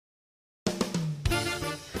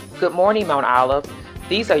Good morning, Mount Olive.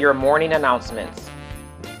 These are your morning announcements.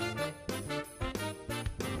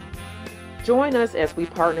 Join us as we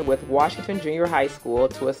partner with Washington Junior High School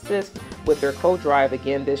to assist with their coat drive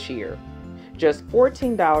again this year. Just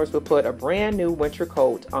 $14 will put a brand new winter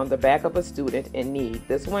coat on the back of a student in need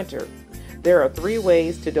this winter. There are 3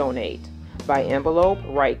 ways to donate. By envelope,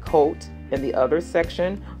 write coat in the other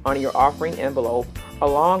section on your offering envelope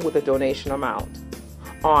along with the donation amount.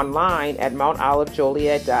 Online at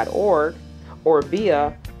mountolijoliet.org or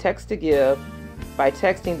via text to give by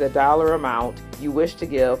texting the dollar amount you wish to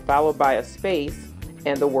give followed by a space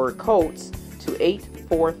and the word coats to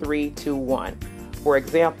 84321. For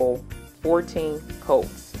example, 14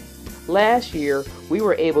 coats. Last year, we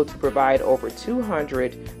were able to provide over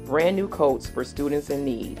 200 brand new coats for students in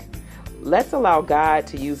need. Let's allow God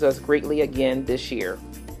to use us greatly again this year.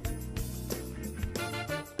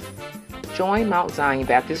 Join Mount Zion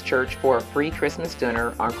Baptist Church for a free Christmas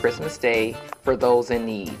dinner on Christmas Day for those in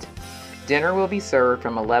need. Dinner will be served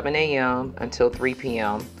from 11 a.m. until 3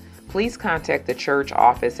 p.m. Please contact the church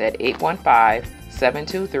office at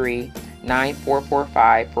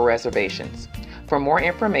 815-723-9445 for reservations. For more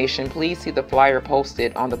information, please see the flyer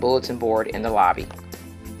posted on the bulletin board in the lobby.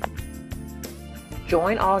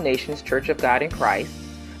 Join All Nations Church of God in Christ,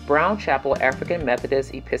 Brown Chapel African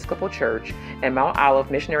Methodist Episcopal Church, and Mount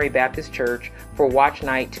Olive Missionary Baptist Church for Watch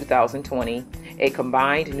Night 2020, a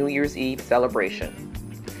combined New Year's Eve celebration.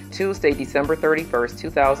 Tuesday, December 31st,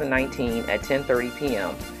 2019 at 10:30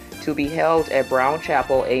 p.m. to be held at Brown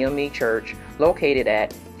Chapel AME Church located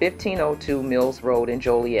at 1502 Mills Road in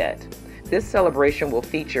Joliet. This celebration will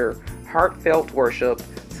feature heartfelt worship,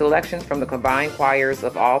 selections from the combined choirs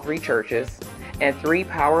of all 3 churches, and 3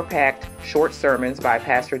 power-packed short sermons by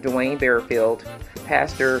Pastor Dwayne Bearfield,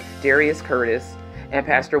 Pastor Darius Curtis, and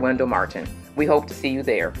Pastor Wendell Martin. We hope to see you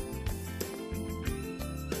there.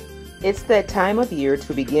 It's that time of year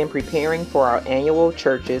to begin preparing for our annual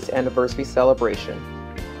church's anniversary celebration.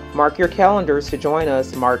 Mark your calendars to join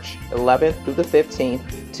us March 11th through the 15th,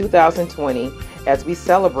 2020, as we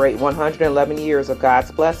celebrate 111 years of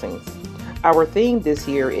God's blessings. Our theme this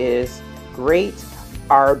year is Great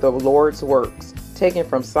Are the Lord's Works, taken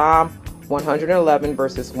from Psalm 111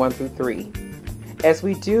 verses 1 through 3. As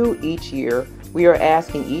we do each year, we are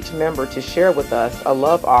asking each member to share with us a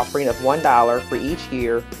love offering of $1 for each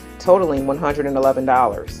year, totaling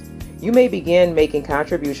 $111. You may begin making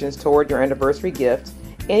contributions toward your anniversary gift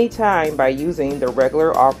anytime by using the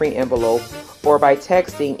regular offering envelope or by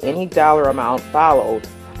texting any dollar amount followed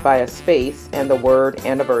by a space and the word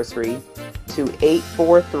anniversary to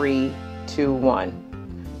 84321.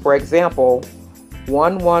 For example,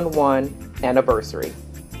 111 anniversary.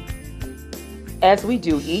 As we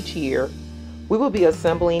do each year, we will be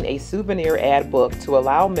assembling a souvenir ad book to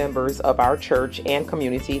allow members of our church and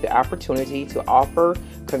community the opportunity to offer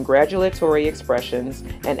congratulatory expressions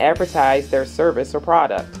and advertise their service or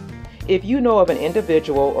product. If you know of an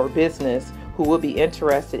individual or business who will be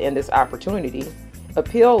interested in this opportunity,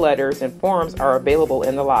 appeal letters and forms are available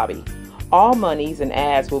in the lobby. All monies and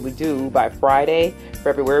ads will be due by Friday,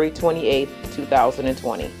 February 28,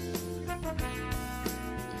 2020.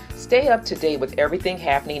 Stay up to date with everything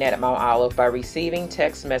happening at Mount Olive by receiving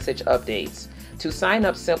text message updates. To sign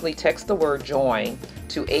up, simply text the word JOIN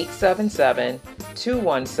to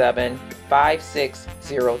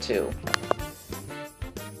 877-217-5602.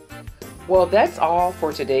 Well, that's all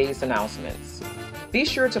for today's announcements. Be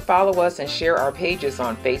sure to follow us and share our pages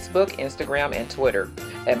on Facebook, Instagram, and Twitter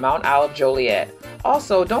at Mount Olive Joliet.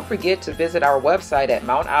 Also, don't forget to visit our website at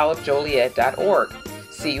mountolijoliet.org.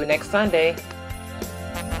 See you next Sunday.